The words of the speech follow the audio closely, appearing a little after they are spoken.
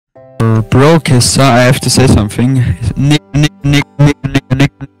Bro, Kissa, I have to say something.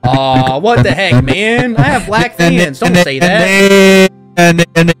 Aw, what the heck, man? I have black fans. Don't say that.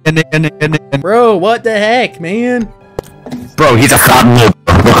 Bro, what the heck, man? Bro, he's a fat noob.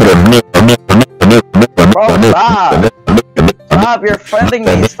 Look at him. Bro, stop! Stop, you're friending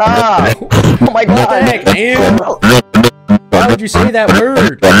me, stop! Oh my god! What the heck, man? Why would you say that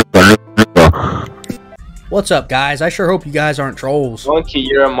word? What's up, guys? I sure hope you guys aren't trolls. Monkey,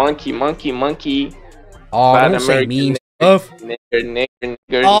 you're a monkey. Oh, don't say mean stuff.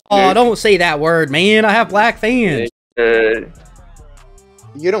 Oh, don't say that word, man. I have black fans. You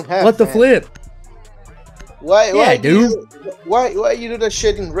don't have. What the fans. flip? Why dude. Why you do that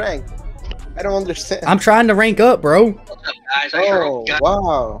shit in rank? I don't understand. I'm trying to rank up, bro. Oh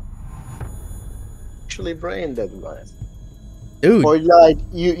wow! Actually, brain dead, man. Dude, or like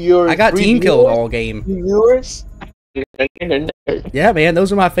you're. I got team killed all game. Viewers. Yeah, man,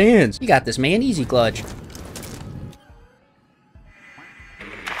 those are my fans. You got this, man. Easy clutch.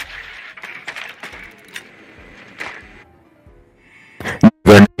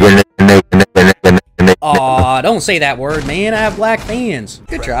 Aw, don't say that word, man. I have black fans.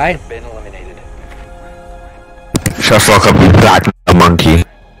 Good try. Shut fuck up, you black monkey.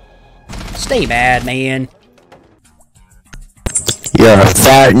 Stay mad, man. You're a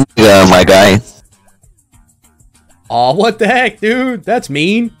fat nigga, my guy. Aw, what the heck, dude? That's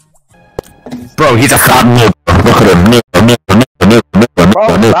mean. Bro, he's a fat noob. Look at him. Bro,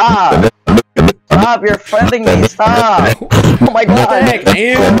 stop! Stop, you're friending me, stop! Oh my god! What the heck,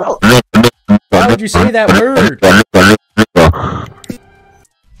 man? Why would you say that word?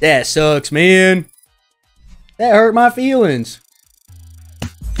 That sucks, man. That hurt my feelings.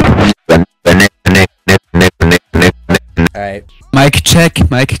 Alright. Mic check.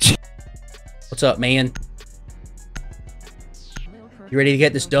 What's up, man? You ready to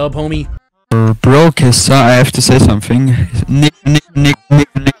get this dub, homie? Bro, Kissa, I have to say something.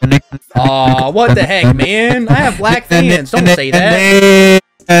 Aw, what the heck, man? I have black fans. Don't say that.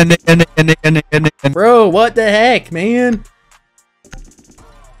 Bro, what the heck, man?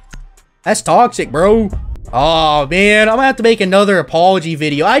 That's toxic, bro. Oh man, I'm gonna have to make another apology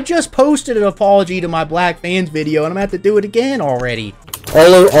video. I just posted an apology to my black fans video, and I'm gonna have to do it again already.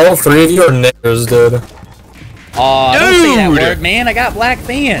 All three of you are niggers, dude. Aw, don't say that word, man. I got black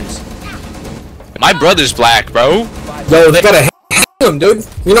fans. My brother's black, bro. Yo, they gotta hang him, dude.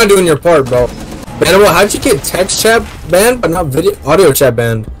 You're not doing your part, bro. Bannable, how'd you get text chat banned, but not audio chat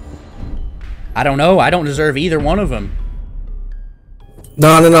banned? I don't know. I don't deserve either one of them.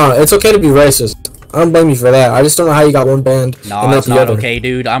 No. It's okay to be racist. I don't blame you for that. I just don't know how you got one banned and No, not it's the not other. okay,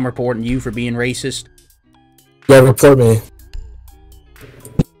 dude. I'm reporting you for being racist. Yeah, report me.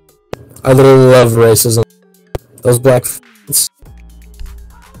 I literally love racism. Those black f***s.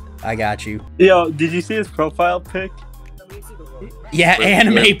 I got you. Yo, did you see his profile pic? Yeah,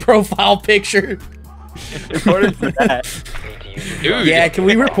 anime profile picture. Reported for that. Dude. Yeah, can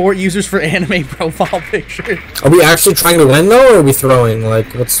we report users for anime profile picture? Are we actually trying to win though, or are we throwing?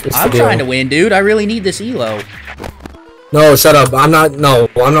 Like, what's the I'm deal? trying to win, dude. I really need this elo. No, shut up. I'm not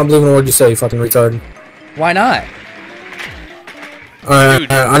believing a word you say, you fucking retard. Why not? Dude,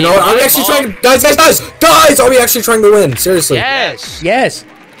 I know. Are we actually trying to... Guys! Are we actually trying to win? Seriously. Yes. Yes.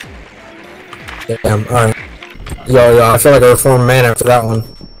 Damn, alright. Yo, I feel like a reformed man after that one.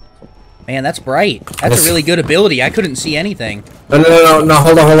 Man, that's bright. That's a really good ability. I couldn't see anything. No,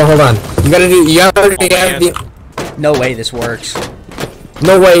 hold on. You gotta have the... No way this works.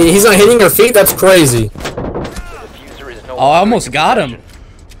 No way, he's not hitting your feet? That's crazy. Oh, I almost got him.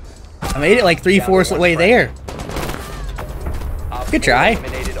 I made it like 3/4 of the way there. Good try.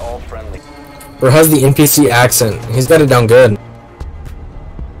 Bro has the NPC accent. He's got it down good.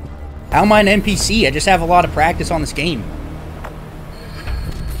 How am I an NPC? I just have a lot of practice on this game.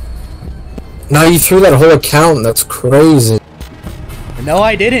 Now you threw that whole account. That's crazy. No,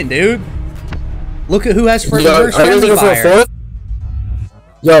 I didn't, dude. Look at who has first Are you friendly looking for a fire. fourth?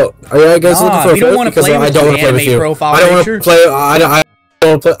 Yo, are you guys Nah, looking for a we don't fourth? wanna Because play I with don't your want to play with anime you. profile I don't want picture. to play. I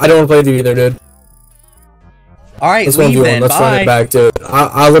don't want to play with you either, dude. Alright, Let's leave 1v1. then. Let's run Bye. it back, dude.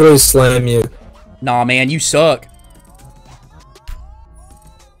 I literally slam you. Nah, man, you suck.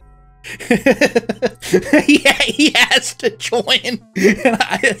 Yeah, he has to join. And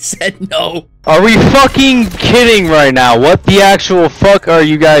I said no. Are we fucking kidding right now? What the actual fuck are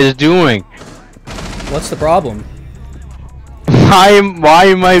you guys doing? What's the problem? Why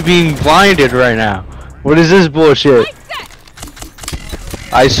am I being blinded right now? What is this bullshit?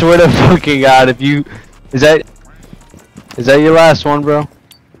 I swear to fucking God, if you... Is that your last one, bro?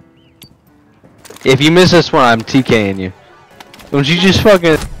 If you miss this one, I'm TKing you. Don't you just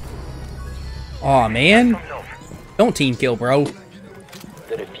fucking... Aw, man. Don't team kill, bro. The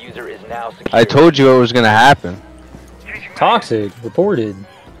diffuser is now secure. I told you what was gonna happen. Toxic. Reported.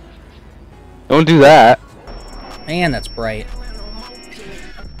 Don't do that. Man, that's bright.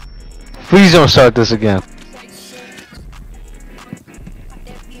 Please don't start this again.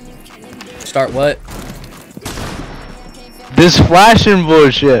 Start what? This flashing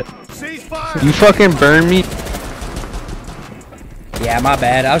bullshit. You fucking burn me. Yeah, my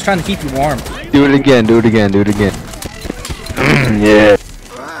bad. I was trying to keep you warm. Do it again, do it again, do it again. Yeah.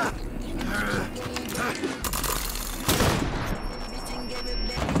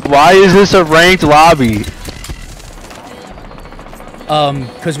 Why is this a ranked lobby?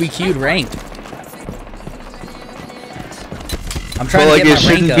 Cause we queued ranked. I'm But trying like to it get my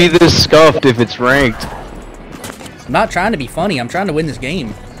rank shouldn't up. be this scuffed if it's ranked. I'm not trying to be funny. I'm trying to win this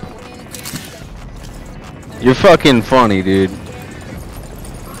game. You're fucking funny, dude.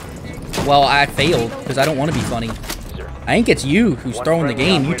 Well, I failed because I don't want to be funny. I think it's you who's throwing the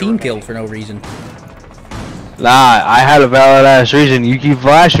game. You team killed for no reason. Nah, I had a valid ass reason. You keep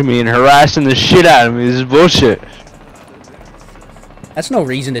flashing me and harassing the shit out of me. This is bullshit. That's no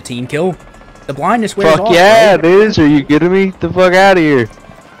reason to team kill. The blindness wears Fuck off. yeah, bro. it is. Are you kidding me? Get the fuck out of here.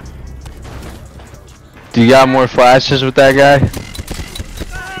 Do you got more flashes with that guy?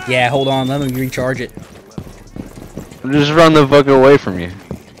 Yeah, hold on. Let me recharge it. Just run the fuck away from you.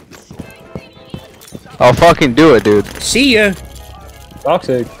 I'll fucking do it, dude. See ya.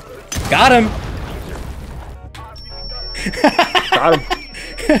 Toxic. Got him. Got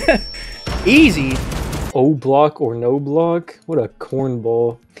him. Easy. O block or no block? What a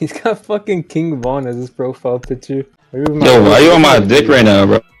cornball. He's got fucking King Von as his profile picture. Yo, why you on my dick right now,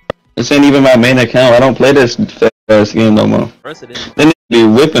 bro? This ain't even my main account. I don't play this fast game no more. They need to be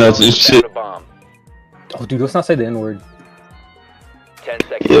whipping us and shit. Oh, dude, let's not say the N-word. 10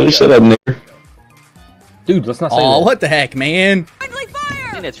 seconds. Yo, shut up, nigga. Dude, let's not say Oh, that. what the heck, man?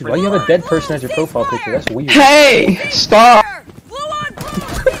 Dude, why you have a dead person as your profile picture? That's weird. Hey, stop.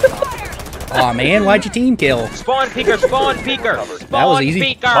 Aw, man, why'd you team kill? Spawn peeker, spawn peeker. That was easy.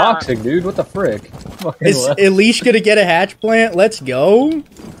 Peeker. Toxic, dude. What the frick? Fucking Is left. Elish gonna get a hatch plant? Let's go.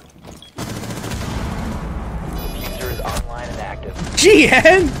 Diffuser is online and active.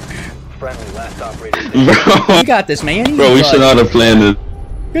 GN! Friendly last operator. Bro, You got this, man. bro, we should not have planned this.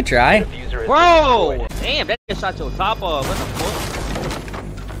 Good try. Diffuser is Bro! destroyed. Damn, that nigga shot your top off. What the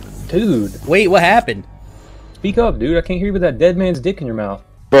fuck? Dude, Wait, what happened? speak up, dude. I can't hear you with that dead man's dick in your mouth.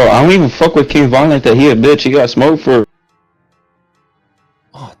 Bro, I don't even fuck with King Von like that. He a bitch. He got smoked for.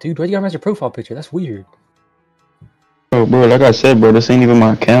 Oh, dude, why you got him as your profile picture? That's weird. Bro, like I said, bro, this ain't even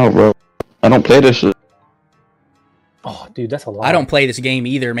my account, bro. I don't play this shit. Oh, dude, that's a lot. I don't play this game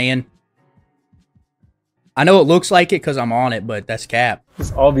either, man. I know it looks like it because I'm on it, but that's cap.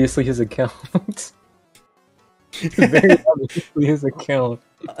 It's obviously his account. Very obviously his account.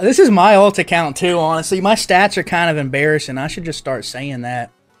 This is my alt account too, honestly. My stats are kind of embarrassing. I should just start saying that.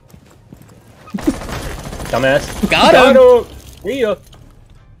 Dumbass. Got him! Yeah.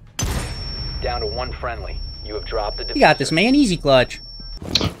 Down to one friendly. You have dropped the diffuser. You got this, man. Easy clutch.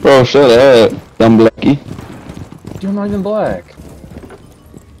 Bro, shut up, dumb blackie. Dude, I'm not even black.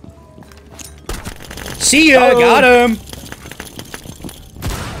 See ya! Got him!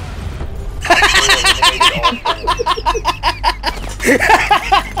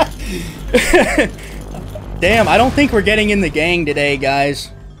 Damn, I don't think we're getting in the gang today, guys.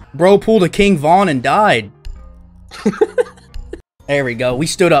 Bro pulled a King Von and died. There we go. We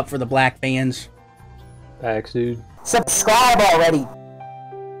stood up for the black fans. Facts, dude. Subscribe already.